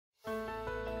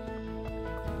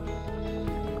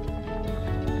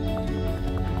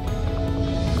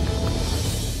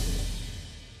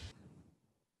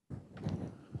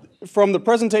from the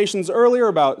presentations earlier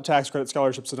about tax credit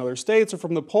scholarships in other states or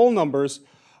from the poll numbers,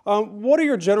 what are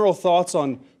your general thoughts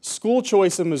on school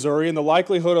choice in Missouri and the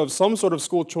likelihood of some sort of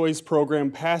school choice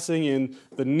program passing in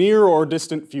the near or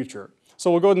distant future?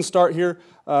 So we'll go ahead and start here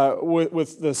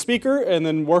with the speaker and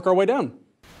then work our way down.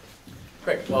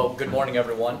 Great. Well, good morning,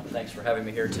 everyone. Thanks for having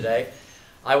me here today.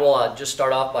 I will just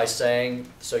start off by saying,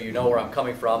 so you know where I'm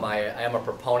coming from, I am a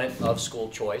proponent of school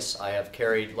choice. I have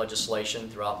carried legislation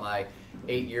throughout my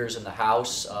 8 years in the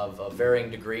House of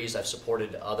varying degrees. I've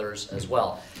supported others as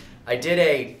well. I did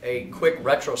a quick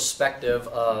retrospective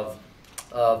of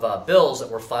bills that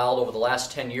were filed over the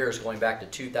last 10 years, going back to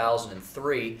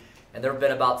 2003, and there have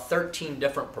been about 13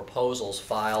 different proposals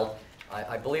filed.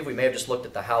 I believe we may have just looked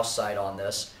at the House side on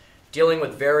this, dealing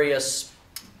with various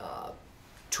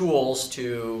tools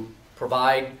to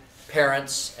provide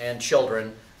parents and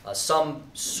children some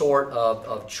sort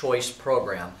of choice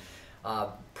program.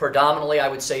 Predominantly, I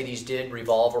would say these did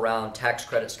revolve around tax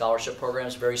credit scholarship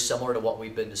programs, very similar to what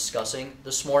we've been discussing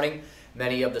this morning.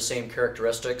 Many of the same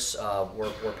characteristics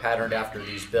were patterned after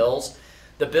these bills.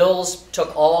 The bills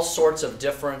took all sorts of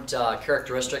different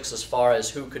characteristics as far as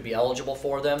who could be eligible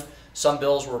for them. Some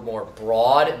bills were more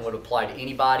broad and would apply to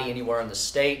anybody, anywhere in the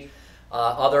state.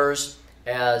 Others,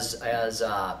 as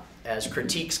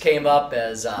critiques came up,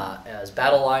 as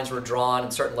battle lines were drawn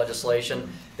in certain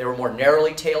legislation, they were more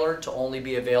narrowly tailored to only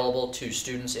be available to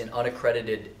students in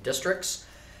unaccredited districts.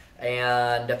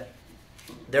 And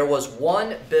there was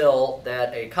one bill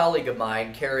that a colleague of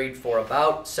mine carried for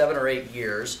about 7 or 8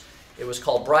 years. It was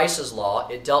called Bryce's Law.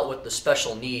 It dealt with the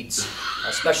special needs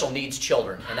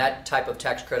children, and that type of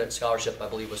tax credit scholarship, I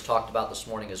believe, was talked about this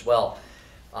morning as well.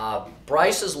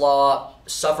 Bryce's Law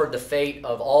suffered the fate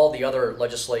of all the other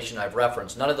legislation I've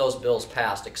referenced. None of those bills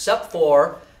passed, except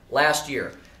for last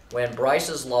year, when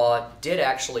Bryce's Law did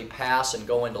actually pass and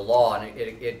go into law, and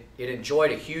it enjoyed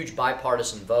a huge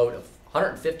bipartisan vote of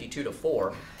 152 to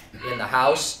 4 in the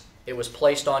House. It was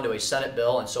placed onto a Senate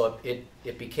bill, and so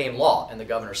it became law, and the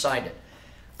governor signed it.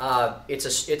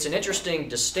 It's an interesting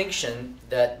distinction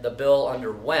that the bill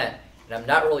underwent, and I'm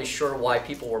not really sure why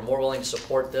people were more willing to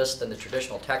support this than the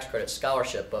traditional tax credit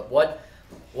scholarship. But what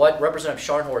Representative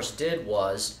Scharnhorst did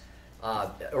was,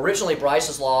 originally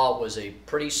Bryce's Law was a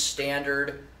pretty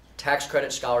standard tax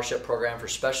credit scholarship program for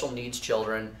special needs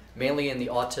children, mainly in the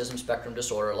autism spectrum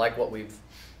disorder, like what we've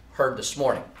heard this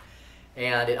morning.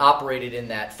 And it operated in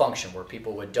that function where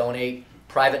people would donate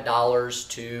private dollars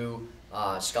to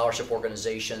scholarship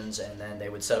organizations, and then they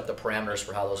would set up the parameters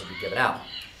for how those would be given out.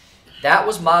 That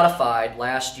was modified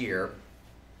last year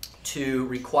to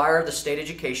require the state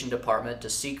education department to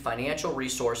seek financial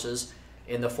resources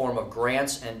in the form of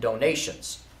grants and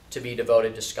donations to be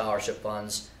devoted to scholarship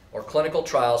funds or clinical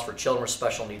trials for children with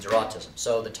special needs or autism.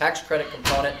 So the tax credit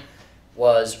component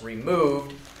was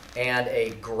removed and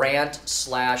a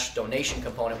grant/donation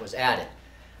component was added.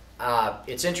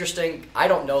 It's interesting. I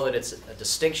don't know that it's a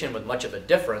distinction with much of a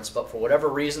difference, but for whatever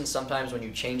reason, sometimes when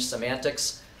you change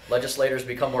semantics, legislators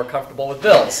become more comfortable with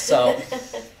bills. So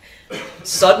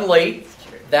suddenly,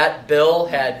 that bill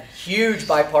had huge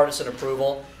bipartisan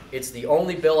approval. It's the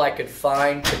only bill I could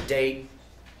find to date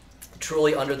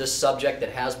truly under this subject that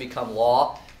has become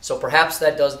law. So perhaps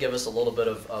that does give us a little bit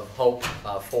of hope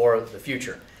for the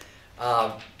future.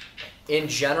 In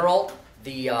general,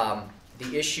 the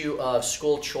issue of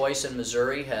school choice in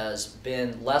Missouri has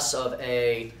been less of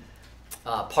a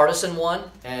partisan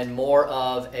one and more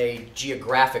of a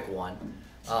geographic one,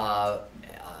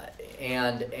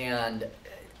 and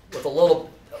with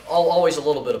always a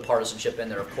little bit of partisanship in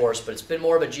there, of course, but it's been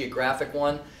more of a geographic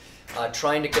one,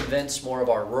 trying to convince more of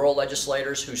our rural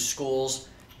legislators whose schools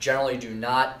generally do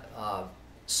not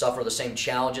suffer the same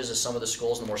challenges as some of the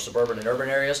schools in the more suburban and urban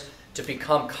areas to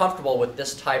become comfortable with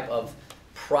this type of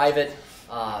private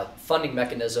funding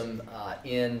mechanism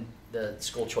in the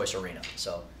school choice arena.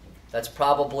 So that's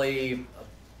probably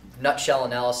a nutshell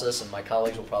analysis, and my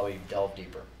colleagues will probably delve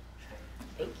deeper.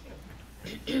 Thank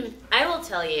you. I will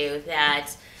tell you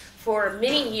that for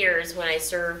many years when I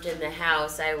served in the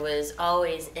House, I was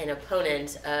always an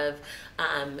opponent of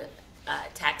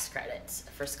tax credits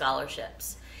for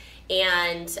scholarships.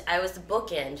 And I was the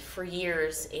bookend for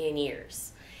years and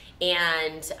years.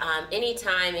 And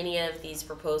anytime any of these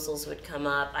proposals would come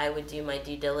up, I would do my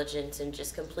due diligence and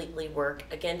just completely work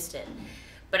against it.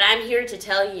 But I'm here to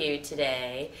tell you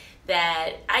today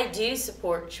that I do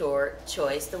support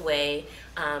choice the way,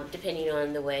 depending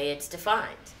on the way it's defined.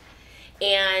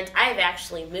 And I've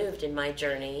actually moved in my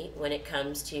journey when it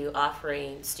comes to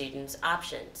offering students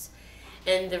options.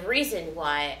 And the reason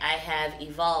why I have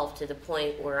evolved to the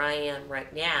point where I am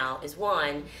right now is,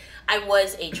 one, I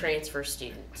was a transfer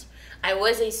student. I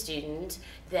was a student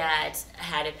that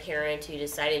had a parent who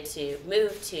decided to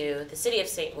move to the city of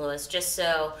St. Louis just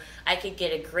so I could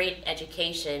get a great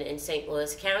education in St.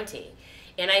 Louis County.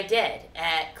 And I did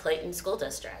at Clayton School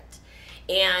District.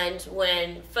 And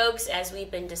when folks, as we've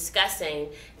been discussing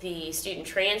the student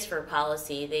transfer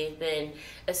policy, they've been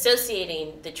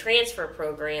associating the transfer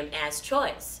program as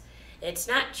choice. It's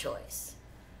not choice.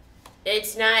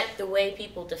 It's not the way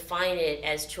people define it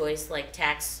as choice, like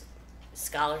tax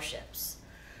scholarships.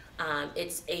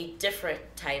 It's a different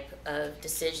type of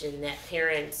decision that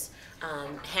parents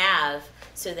have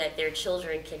so that their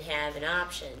children can have an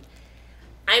option.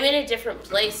 I'm in a different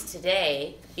place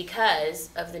today because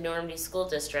of the Normandy School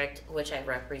District, which I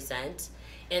represent,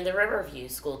 and the Riverview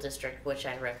School District, which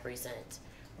I represent.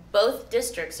 Both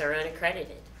districts are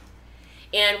unaccredited.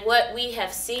 And what we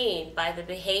have seen by the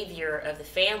behavior of the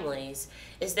families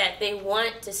is that they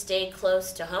want to stay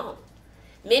close to home.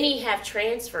 Many have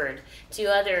transferred to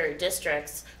other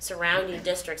districts, surrounding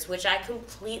districts, which I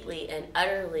completely and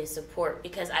utterly support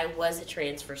because I was a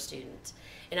transfer student.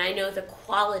 And I know the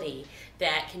quality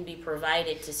that can be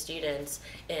provided to students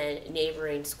in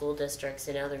neighboring school districts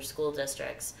and other school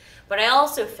districts. But I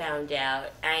also found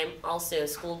out, I'm also a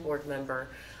school board member,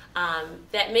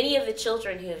 that many of the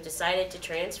children who have decided to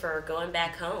transfer are going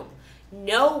back home,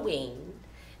 knowing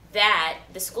that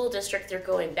the school district they're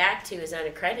going back to is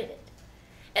unaccredited.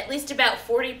 At least about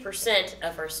 40%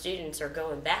 of our students are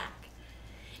going back.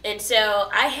 And so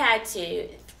I had to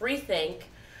rethink,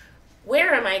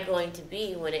 where am I going to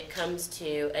be when it comes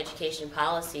to education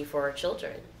policy for our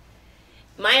children?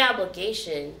 My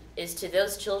obligation is to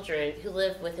those children who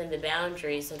live within the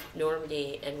boundaries of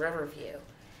Normandy and Riverview.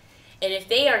 And if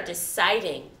they are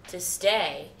deciding to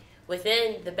stay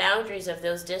within the boundaries of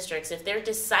those districts, if they're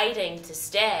deciding to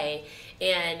stay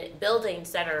in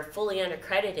buildings that are fully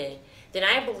unaccredited, then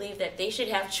I believe that they should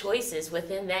have choices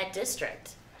within that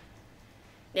district.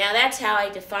 Now that's how I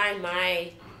define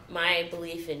my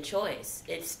belief in choice.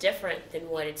 It's different than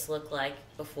what it's looked like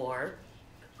before.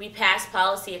 We passed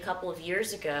policy a couple of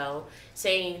years ago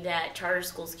saying that charter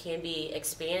schools can be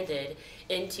expanded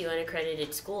into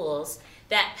unaccredited schools.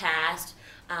 That passed.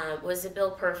 Was the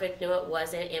bill perfect? No, it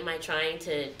wasn't. Am I trying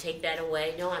to take that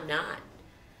away? No, I'm not.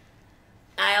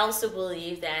 I also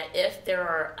believe that if there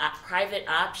are private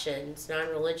options,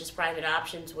 non-religious private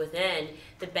options within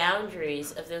the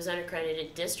boundaries of those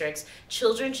unaccredited districts,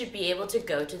 children should be able to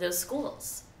go to those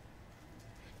schools.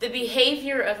 The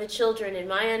behavior of the children in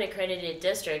my unaccredited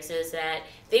districts is that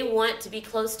they want to be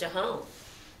close to home.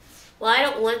 Well, I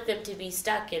don't want them to be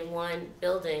stuck in one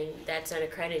building that's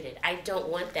unaccredited. I don't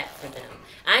want that for them.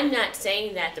 I'm not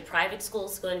saying that the private school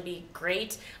is going to be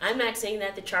great. I'm not saying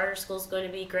that the charter school is going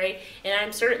to be great. And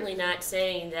I'm certainly not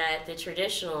saying that the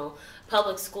traditional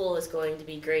public school is going to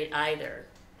be great either.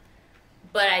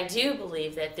 But I do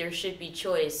believe that there should be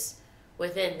choice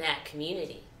within that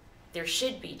community. There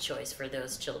should be choice for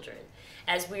those children.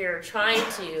 As we are trying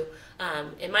to,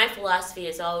 and my philosophy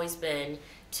has always been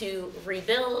to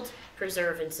rebuild,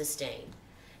 preserve, and sustain.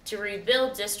 To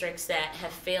rebuild districts that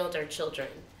have failed our children.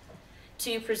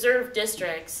 To preserve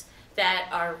districts that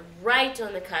are right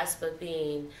on the cusp of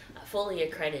being fully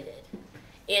accredited.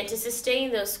 And to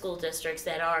sustain those school districts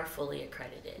that are fully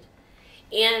accredited.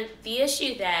 And the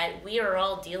issue that we are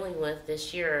all dealing with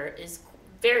this year is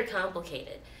very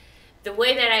complicated. The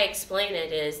way that I explain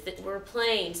it is that we're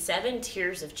playing 7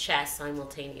 tiers of chess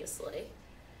simultaneously.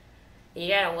 You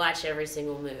gotta watch every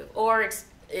single move. Or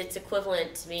it's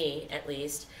equivalent to me, at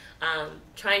least,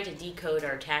 trying to decode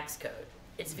our tax code.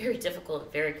 It's very difficult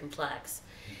and very complex.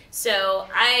 So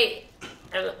I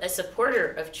am a supporter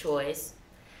of choice,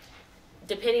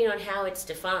 depending on how it's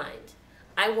defined.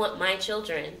 I want my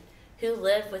children who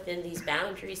live within these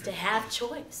boundaries to have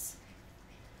choice.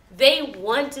 They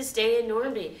want to stay in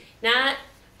Normandy.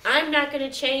 I'm not going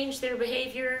to change their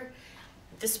behavior.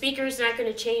 The speaker's not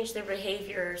going to change their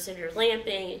behavior. Senator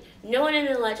Lamping, no one in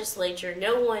the legislature,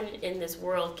 no one in this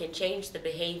world can change the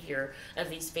behavior of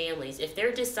these families. If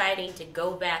they're deciding to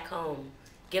go back home,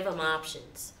 give them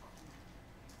options.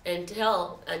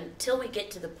 Until we get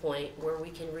to the point where we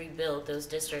can rebuild those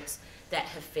districts that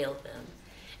have failed them.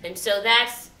 And so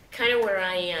that's kind of where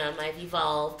I am. I've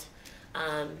evolved.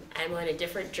 I'm on a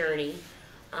different journey.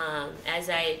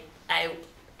 As I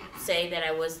say that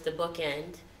I was the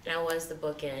bookend, and I was the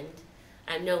bookend.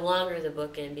 I'm no longer the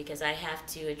bookend because I have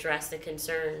to address the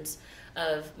concerns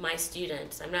of my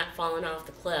students. I'm not falling off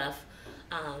the cliff,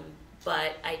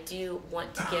 but I do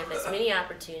want to give as many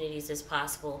opportunities as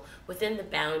possible within the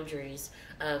boundaries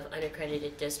of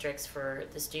unaccredited districts for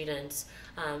the students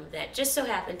that just so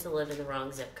happen to live in the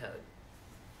wrong zip code.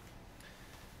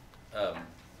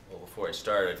 Well, before I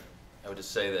started, I would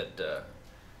just say that the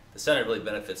Senate really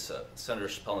benefits Senator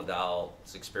Chappelle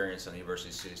Nadal's experience on the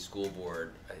University City School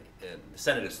Board. And the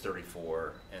Senate is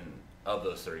 34, and of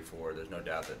those 34, there's no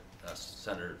doubt that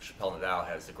Senator Chappelle Nadal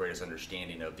has the greatest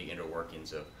understanding of the inner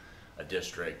workings of a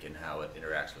district and how it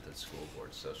interacts with its school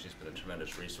board. So she's been a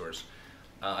tremendous resource.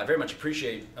 I very much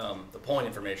appreciate the polling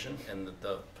information and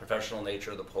the professional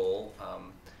nature of the poll.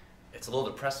 It's a little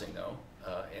depressing, though,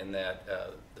 in that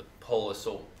the poll is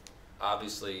so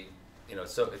obviously, you know,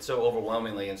 it's so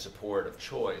overwhelmingly in support of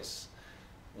choice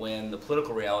when the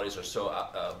political realities are so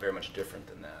very much different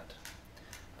than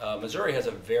that. Missouri has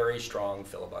a very strong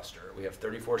filibuster. We have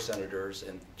 34 senators,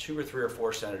 and 2 or 3 or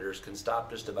 4 senators can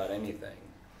stop just about anything.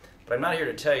 But I'm not here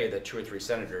to tell you that 2 or 3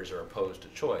 senators are opposed to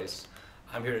choice.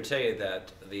 I'm here to tell you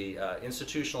that the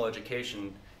institutional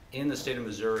education in the state of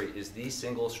Missouri is the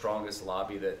single strongest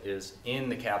lobby that is in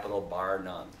the Capitol, bar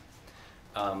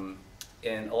none.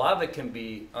 And a lot of it can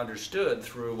be understood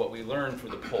through what we learn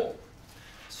through the poll.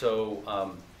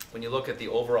 So when you look at the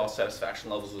overall satisfaction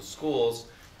levels of schools,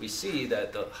 we see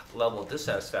that the level of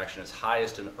dissatisfaction is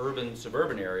highest in urban,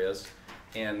 suburban areas,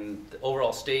 and the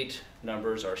overall state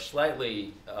numbers are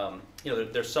slightly, you know,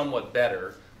 they're somewhat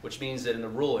better, which means that in the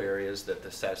rural areas that the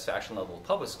satisfaction level of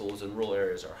public schools in rural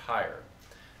areas are higher.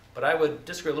 But I would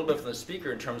disagree a little bit from the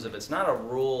speaker in terms of it's not a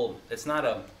rural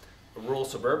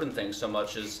suburban thing so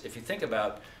much as if you think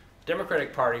about the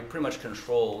Democratic Party pretty much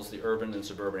controls the urban and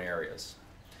suburban areas.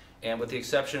 And with the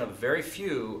exception of very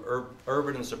few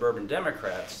urban and suburban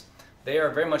Democrats, they are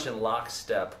very much in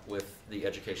lockstep with the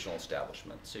educational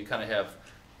establishment. So you kind of have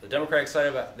the Democratic side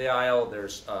of the aisle,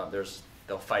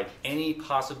 they'll fight any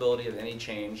possibility of any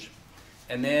change.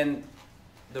 And then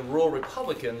the rural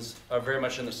Republicans are very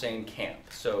much in the same camp.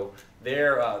 So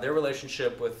their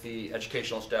relationship with the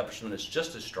educational establishment is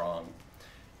just as strong.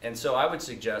 And so I would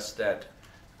suggest that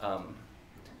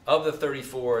of the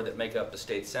 34 that make up the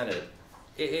state Senate,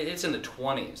 it's in the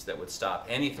 20s that would stop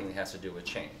anything that has to do with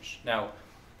change. Now,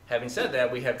 having said that,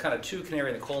 we have kind of 2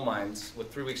 canary in the coal mines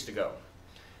with 3 weeks to go.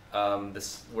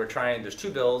 There's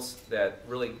 2 bills that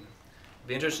really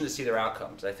be interesting to see their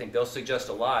outcomes. I think they'll suggest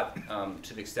a lot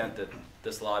to the extent that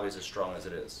this lobby is as strong as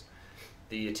it is.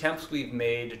 The attempts we've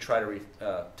made to try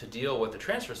to deal with the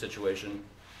transfer situation,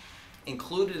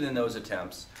 included in those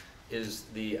attempts is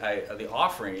the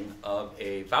offering of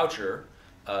a voucher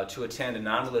to attend a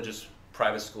non-religious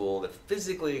private school that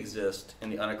physically exists in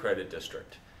the unaccredited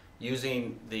district,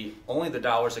 using only the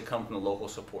dollars that come from the local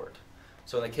support.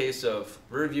 So in the case of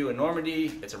Riverview and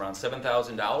Normandy, it's around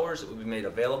 $7,000 that would be made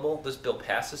available. This bill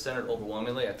passed the Senate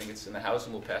overwhelmingly. I think it's in the House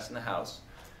and will pass in the House,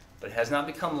 but it has not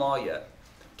become law yet.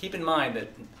 Keep in mind that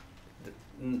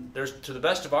to the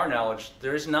best of our knowledge,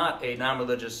 there is not a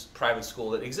non-religious private school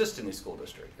that exists in these school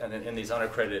districts and in these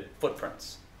unaccredited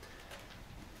footprints.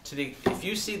 If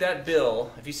you see that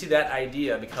bill, if you see that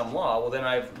idea become law, well then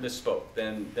I've misspoke.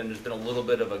 Then there's been a little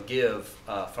bit of a give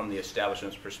from the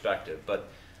establishment's perspective. But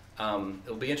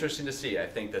it'll be interesting to see. I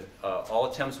think that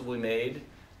all attempts will be made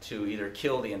to either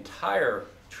kill the entire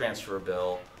transfer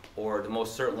bill or to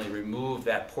most certainly remove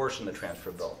that portion of the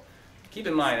transfer bill. Keep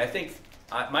in mind, I think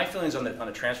my feelings on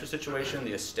the transfer situation,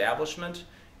 the establishment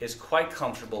is quite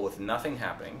comfortable with nothing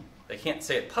happening. They can't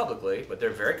say it publicly, but they're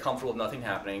very comfortable with nothing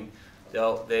happening.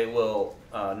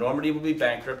 Normandy will be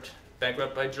bankrupt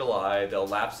by July. They'll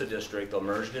lapse the district. They'll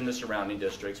merge it into surrounding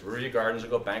districts. Riverview Gardens will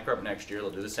go bankrupt next year.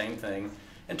 They'll do the same thing.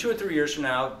 And 2 or 3 years from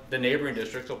now, the neighboring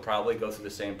districts will probably go through the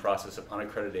same process of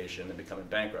unaccreditation and becoming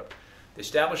bankrupt. The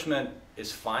establishment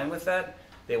is fine with that.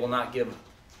 They will not give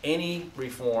any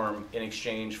reform in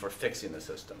exchange for fixing the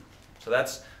system. So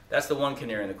that's the one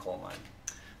canary in the coal mine.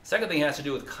 Second thing has to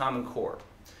do with Common Core.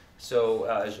 So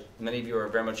as many of you are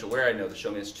very much aware, I know the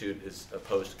Show Me Institute is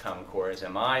opposed to Common Core, as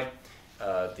am I.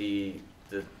 The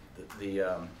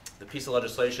piece of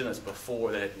legislation that's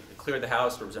before that cleared the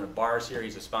House, Representative Barr's here,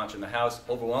 he's a sponsor in the House,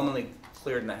 overwhelmingly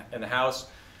cleared in the House,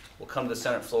 will come to the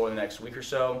Senate floor in the next week or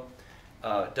so.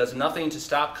 Does nothing to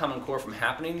stop Common Core from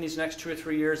happening in these next 2 or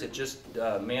 3 years. It just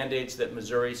mandates that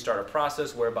Missouri start a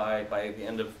process whereby by the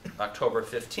end of October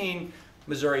 15,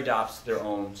 Missouri adopts their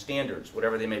own standards,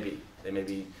 whatever they may be. They may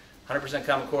be 100%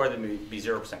 Common Core, they may be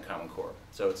 0% Common Core.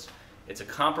 So it's a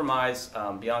compromise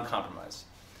beyond compromise.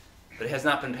 But it has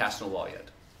not been passed into law yet.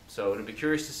 So it'll be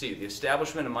curious to see. The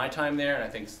establishment in my time there, and I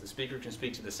think the speaker can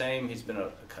speak to the same, he's been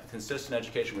a consistent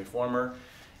education reformer,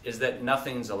 is that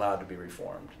nothing's allowed to be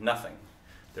reformed. Nothing.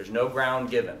 There's no ground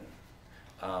given.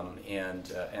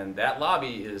 And that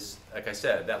lobby is, like I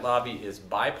said, that lobby is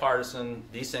bipartisan,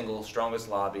 the single strongest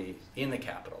lobby in the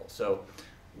Capitol. So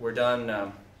we're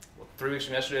done, 3 weeks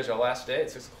from yesterday is our last day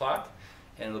at 6 o'clock.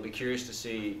 and it'll be curious to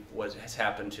see what has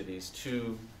happened to these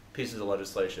two pieces of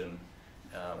legislation,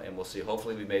 and we'll see.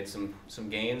 Hopefully we made some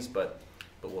gains, but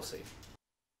we'll see.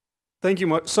 Thank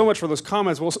you so much for those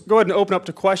comments. We'll go ahead and open up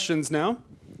to questions now.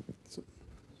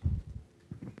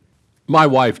 My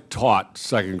wife taught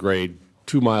second grade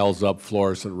 2 miles up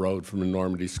Florissant Road from the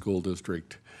Normandy School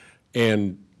District,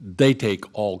 and they take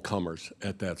all comers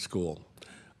at that school.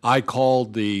 I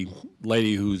called the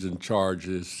lady who's in charge,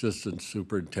 the assistant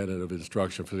superintendent of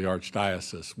instruction for the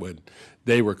Archdiocese, when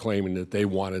they were claiming that they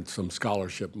wanted some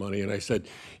scholarship money, and I said,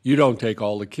 "You don't take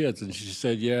all the kids." And she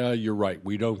said, "Yeah, you're right,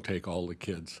 we don't take all the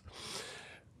kids."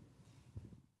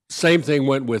 Same thing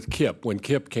went with Kip. When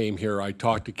Kip came here, I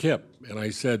talked to Kip, and I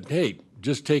said, "Hey,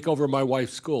 just take over my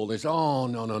wife's school." They said, "Oh,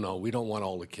 no, we don't want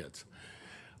all the kids."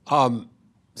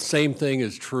 Same thing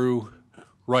is true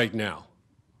right now.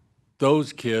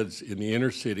 Those kids in the inner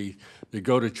city that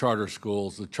go to charter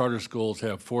schools, the charter schools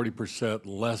have 40%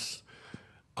 less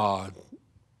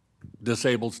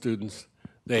disabled students.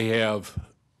 They have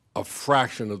a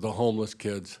fraction of the homeless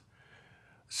kids.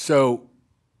 So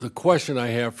the question I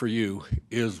have for you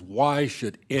is, why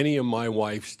should any of my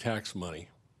wife's tax money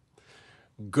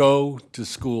go to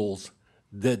schools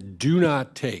that do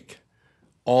not take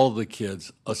all the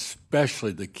kids,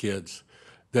 especially the kids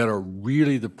that are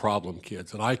really the problem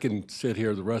kids? And I can sit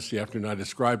here the rest of the afternoon. I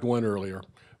described one earlier,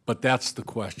 but that's the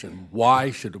question.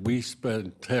 Why should we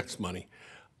spend tax money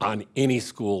on any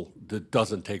school that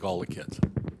doesn't take all the kids?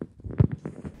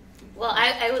 Well,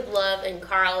 I would love, and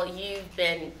Carl, you've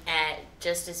been at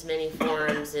just as many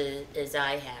forums as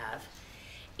I have.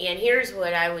 And here's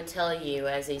what I would tell you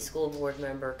as a school board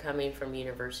member coming from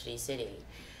University City.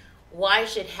 Why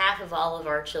should half of all of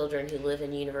our children who live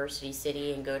in University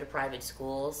City and go to private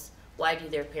schools, why do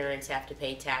their parents have to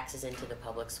pay taxes into the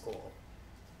public school?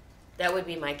 That would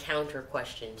be my counter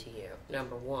question to you,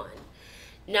 number one.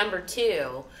 Number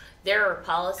two, there are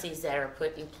policies that are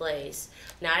put in place,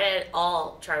 not at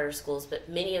all charter schools, but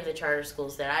many of the charter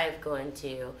schools that I have gone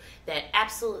to that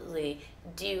absolutely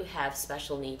do have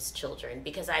special needs children,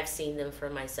 because I've seen them for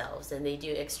myself, and they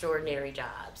do extraordinary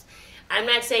jobs. I'm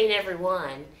not saying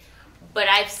everyone, but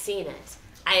I've seen it.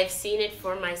 I have seen it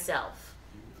for myself.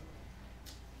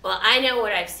 Well, I know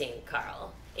what I've seen,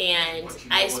 Carl. And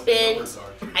I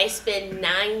spend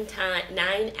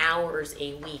 9 hours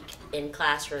a week in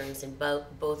classrooms in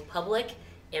both public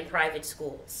and private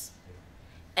schools.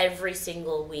 Every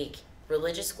single week.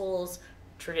 Religious schools,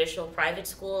 traditional private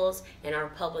schools, and our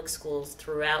public schools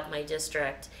throughout my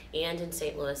district and in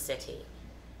St. Louis City.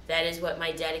 That is what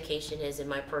my dedication is in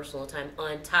my personal time,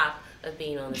 on top of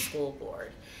being on the school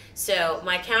board. So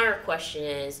my counter question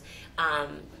is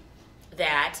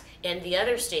that, and the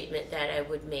other statement that I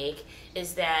would make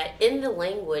is that in the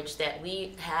language that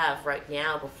we have right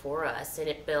now before us,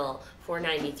 Senate Bill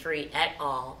 493 et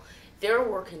al., there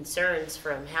were concerns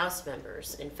from House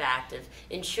members, in fact, of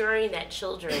ensuring that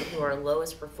children who are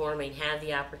lowest performing have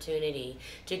the opportunity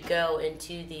to go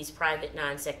into these private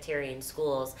non-sectarian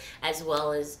schools as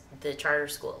well as the charter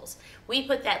schools. We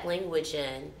put that language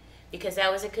in because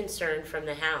that was a concern from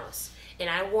the House. And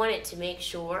I wanted to make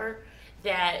sure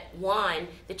that, one,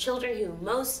 the children who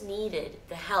most needed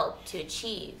the help to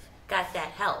achieve got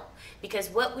that help. Because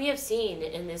what we have seen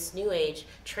in this New Age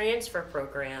transfer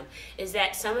program is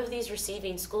that some of these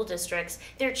receiving school districts,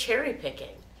 they're cherry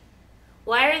picking.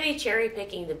 Why are they cherry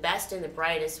picking the best and the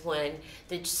brightest when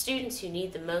the students who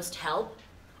need the most help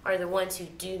are the ones who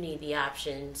do need the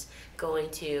options going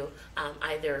to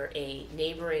either a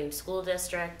neighboring school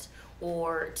district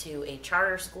or to a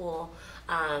charter school?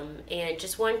 And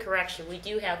just one correction, we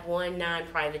do have one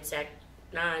non-private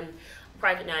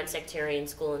non-sectarian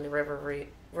school in the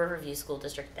Riverview School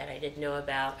District that I didn't know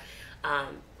about.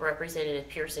 Representative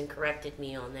Pearson corrected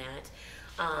me on that.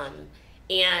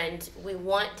 And we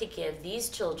want to give these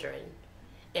children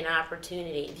an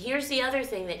opportunity. Here's the other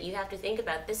thing that you have to think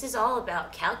about. This is all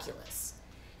about calculus.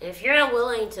 And if you're not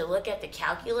willing to look at the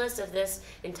calculus of this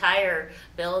entire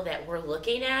bill that we're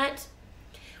looking at,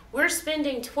 we're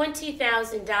spending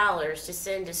 $20,000 to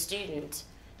send a student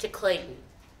to Clayton.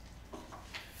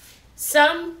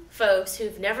 Some folks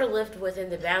who've never lived within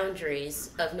the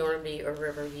boundaries of Normandy or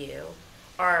Riverview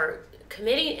are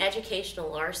committing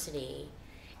educational larceny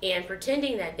and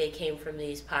pretending that they came from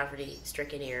these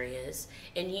poverty-stricken areas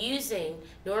and using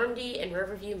Normandy and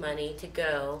Riverview money to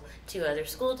go to other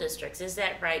school districts. Is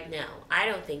that right? No, I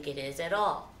don't think it is at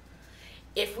all.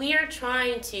 If we are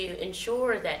trying to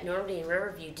ensure that Normandy and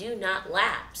Riverview do not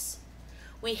lapse,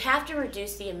 we have to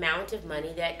reduce the amount of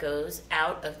money that goes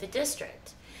out of the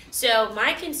district. So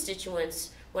my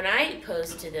constituents When I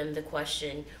posed to them the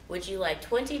question, would you like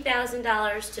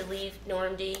 $20,000 to leave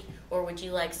Norm D, or would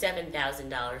you like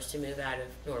 $7,000 to move out of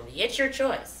Norm D? It's your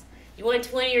choice. You want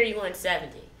 20 or you want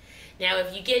 70. Now,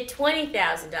 if you get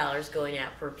 $20,000 going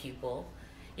out per pupil,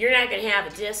 you're not going to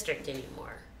have a district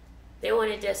anymore. They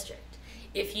want a district.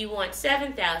 If you want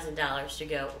 $7,000 to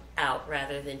go out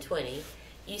rather than 20,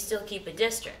 you still keep a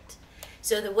district.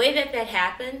 So the way that that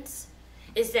happens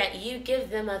is that you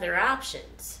give them other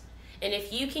options. And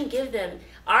if you can give them,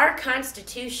 our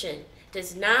Constitution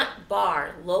does not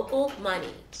bar local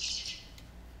money,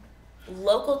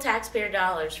 local taxpayer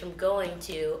dollars from going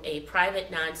to a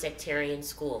private non-sectarian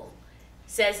school.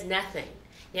 Says nothing.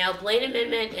 Now, Blaine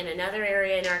Amendment in another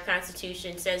area in our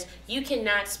Constitution says you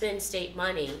cannot spend state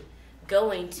money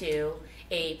going to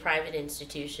a private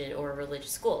institution or a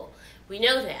religious school. We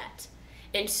know that.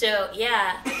 And so,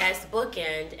 yeah, as the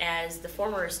bookend, as the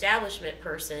former establishment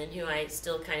person, who I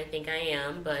still kind of think I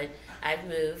am, but I've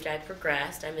moved, I've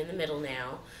progressed, I'm in the middle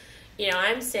now, you know,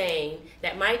 I'm saying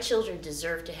that my children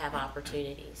deserve to have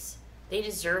opportunities. They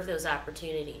deserve those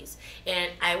opportunities.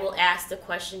 And I will ask the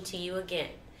question to you again.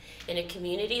 In a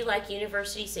community like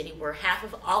University City, where half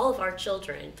of all of our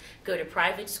children go to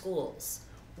private schools,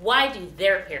 why do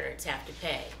their parents have to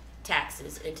pay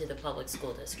taxes into the public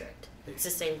school district? It's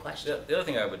the same question. The other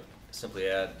thing I would simply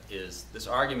add is this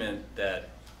argument that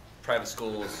private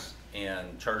schools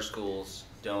and charter schools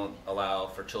don't allow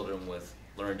for children with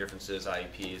learning differences,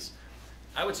 IEPs.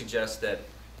 I would suggest that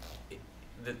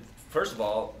first of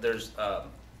all, there's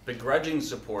begrudging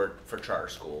support for charter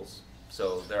schools.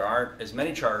 So there aren't as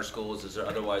many charter schools as there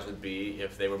otherwise would be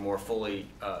if they were more fully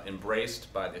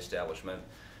embraced by the establishment.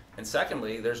 And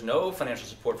secondly, there's no financial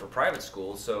support for private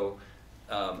schools. So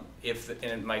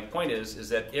and my point is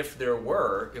that if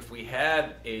we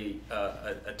had a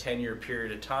 10-year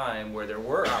period of time where there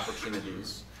were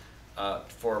opportunities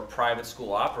for private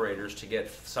school operators to get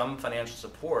some financial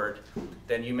support,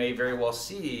 then you may very well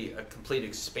see a complete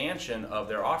expansion of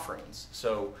their offerings.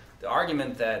 So the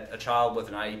argument that a child with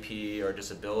an IEP or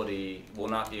disability will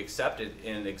not be accepted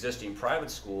in an existing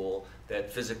private school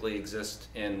that physically exists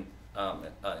in an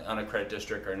unaccredited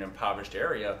district or an impoverished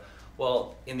area,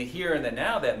 well, in the here and the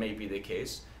now that may be the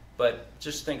case, but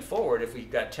just think forward, if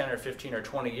we've got 10 or 15 or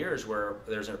 20 years where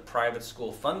there's a private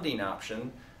school funding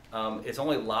option, it's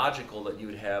only logical that you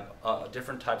would have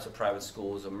different types of private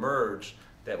schools emerge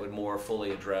that would more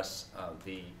fully address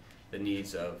the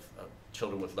needs of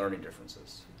children with learning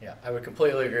differences. Yeah, I would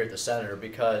completely agree with the senator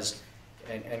because,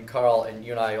 and Carl and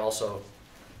you and I also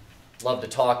love to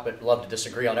talk but love to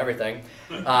disagree on everything.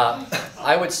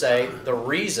 I would say the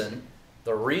reason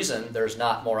there's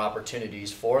not more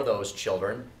opportunities for those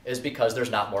children is because there's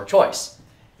not more choice.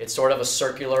 It's sort of a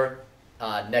circular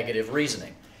negative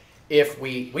reasoning. If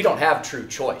we don't have true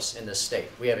choice in this state,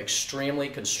 we have extremely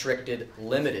constricted,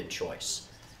 limited choice.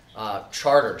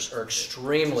 Charters are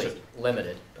extremely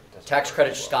limited. Tax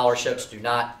credit scholarships do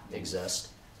not exist.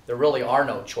 There really are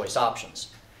no choice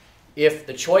options. If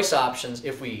the choice options,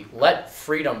 if we let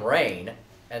freedom reign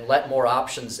and let more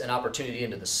options and opportunity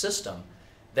into the system,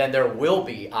 then there will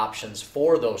be options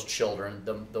for those children,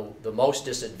 the most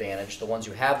disadvantaged, the ones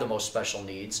who have the most special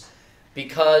needs,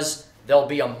 because there'll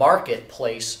be a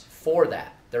marketplace for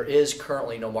that. There is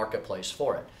currently no marketplace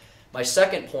for it. My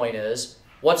second point is,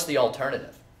 what's the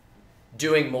alternative?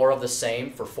 Doing more of the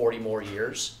same for 40 more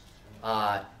years?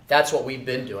 That's what we've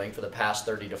been doing for the past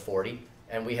 30 to 40,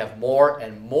 and we have more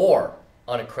and more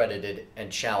unaccredited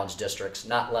and challenged districts,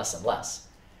 not less and less.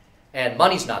 And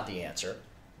money's not the answer,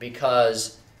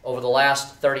 because over the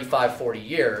last 35, 40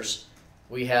 years,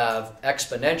 we have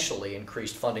exponentially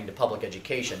increased funding to public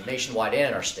education nationwide and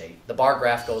in our state. The bar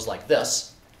graph goes like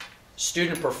this.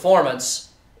 Student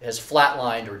performance has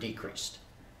flatlined or decreased.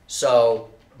 So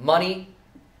money,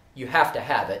 you have to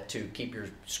have it to keep your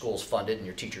schools funded and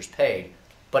your teachers paid,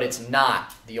 but it's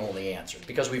not the only answer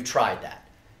because we've tried that.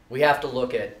 We have to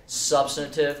look at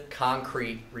substantive,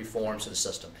 concrete reforms to the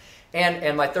system. And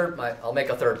I'll make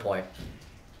a third point.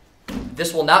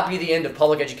 This will not be the end of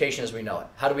public education as we know it.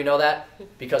 How do we know that?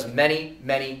 Because many,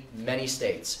 many, many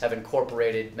states have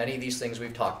incorporated many of these things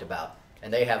we've talked about,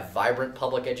 and they have vibrant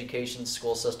public education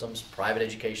school systems, private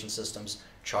education systems,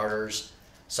 charters.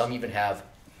 Some even have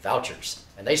vouchers,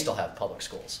 and they still have public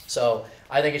schools. So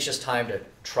I think it's just time to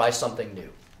try something new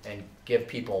and give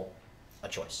people a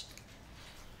choice.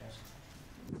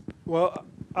 Well,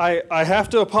 I have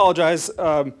to apologize.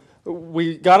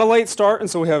 We got a late start, and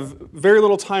so we have very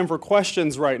little time for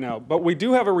questions right now. But we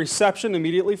do have a reception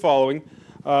immediately following.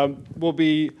 We'll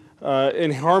be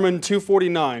in Harmon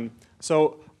 249.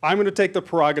 So I'm going to take the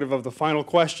prerogative of the final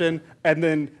question and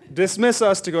then dismiss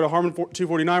us to go to Harmon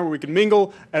 249 where we can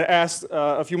mingle and ask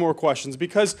a few more questions.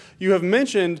 Because you have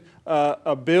mentioned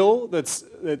a bill that's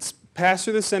passed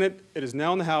through the Senate. It is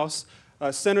now in the House.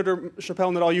 Senator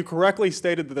Chappelle-Nadal, you correctly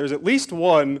stated that there's at least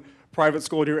one private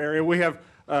school in your area. We have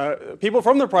people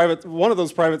from one of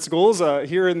those private schools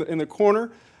here in the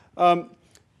corner.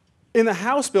 In the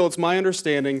House bill, it's my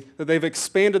understanding that they've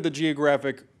expanded the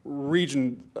geographic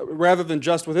region rather than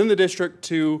just within the district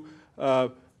to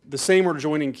the same or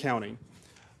adjoining county.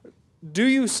 Do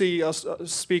you see,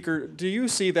 Speaker, do you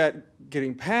see that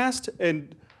getting passed?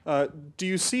 And do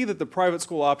you see that the private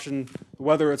school option,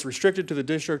 whether it's restricted to the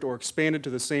district or expanded to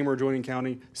the same or adjoining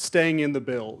county, staying in the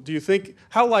bill? Do you think,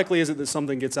 how likely is it that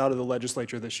something gets out of the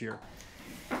legislature this year?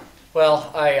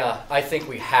 Well, I think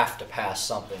we have to pass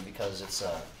something because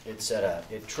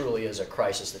it truly is a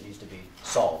crisis that needs to be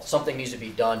solved. Something needs to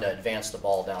be done to advance the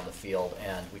ball down the field,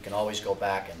 and we can always go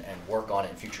back and work on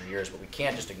it in future years, but we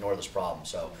can't just ignore this problem.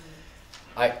 So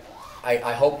I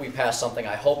hope we pass something.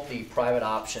 I hope the private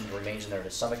option remains in there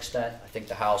to some extent. I think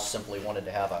the House simply wanted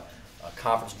to have a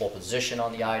comfortable position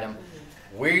on the item.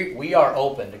 We are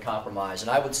open to compromise, and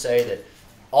I would say that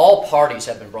all parties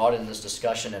have been brought in this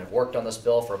discussion and have worked on this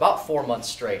bill for about 4 months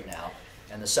straight now.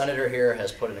 And the senator here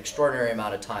has put an extraordinary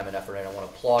amount of time and effort, and I want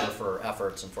to applaud her for her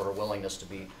efforts and for her willingness to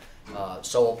be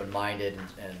so open-minded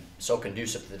and so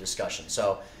conducive to the discussion.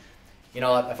 So, you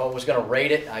know, if I was going to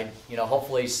rate it,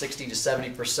 hopefully 60 to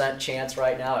 70% chance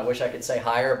right now. I wish I could say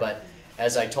higher, but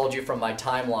as I told you from my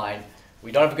timeline,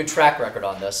 we don't have a good track record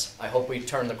on this. I hope we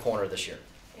turn the corner this year.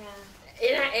 Yeah,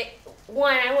 and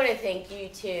I want to thank you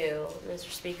too,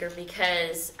 Mr. Speaker,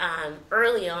 because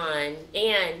early on,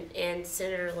 and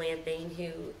Senator Lamping,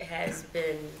 who has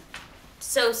been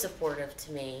so supportive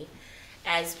to me,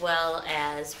 as well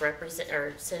as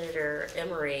Senator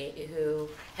Emery, who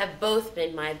have both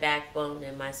been my backbone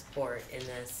and my support in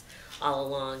this all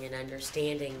along and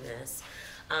understanding this.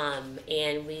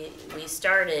 And we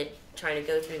started trying to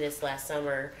go through this last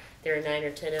summer. There are 9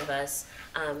 or 10 of us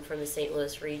from the St.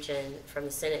 Louis region, from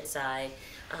the Senate side,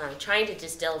 trying to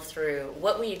just delve through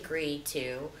what we agree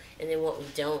to and then what we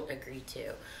don't agree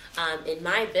to. In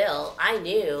my bill, I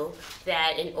knew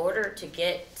that in order to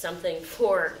get something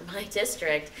for my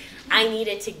district, I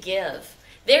needed to give.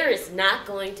 There is not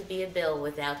going to be a bill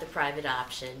without the private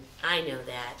option. I know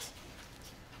that.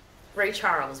 Ray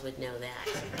Charles would know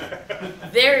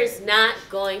that. There is not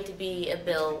going to be a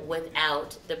bill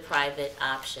without the private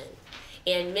option.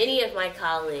 And many of my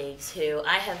colleagues who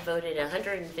I have voted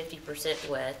 150%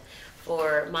 with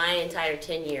for my entire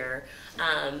tenure,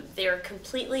 they're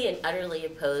completely and utterly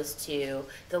opposed to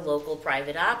the local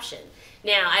private option.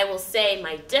 Now, I will say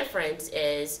my difference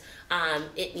is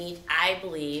I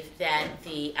believe that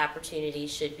the opportunity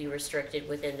should be restricted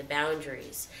within the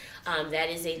boundaries. That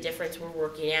is a difference we're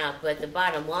working out, but the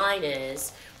bottom line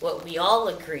is what we all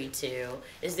agree to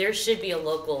is there should be a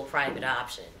local private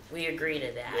option. We agree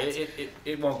to that.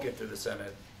 It won't get through the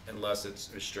Senate unless it's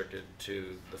restricted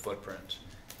to the footprint.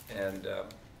 And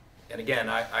again,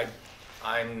 I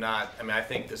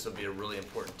think this will be a really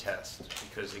important test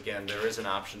because, again, there is an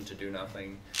option to do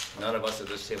nothing. None of us at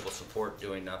this table support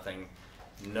doing nothing.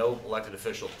 No elected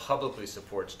official publicly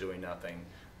supports doing nothing,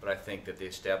 but I think that the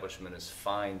establishment is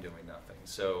fine doing nothing.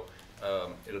 So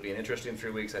it'll be an interesting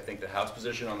 3 weeks. I think the House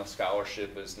position on the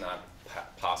scholarship is not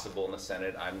possible in the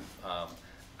Senate.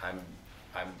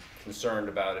 I'm concerned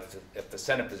about if the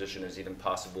Senate position is even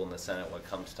possible in the Senate when it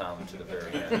comes down to the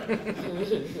very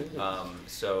end.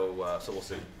 So we'll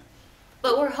see.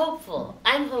 But we're hopeful.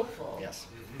 I'm hopeful. Yes.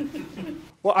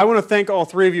 Well, I want to thank all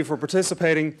 3 of you for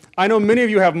participating. I know many of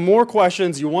you have more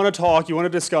questions, you want to talk, you want to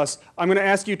discuss. I'm going to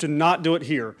ask you to not do it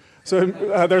here. So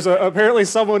there's apparently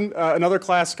another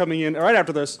class coming in right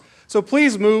after this. So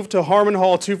please move to Harmon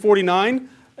Hall 249,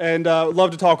 and love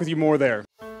to talk with you more there.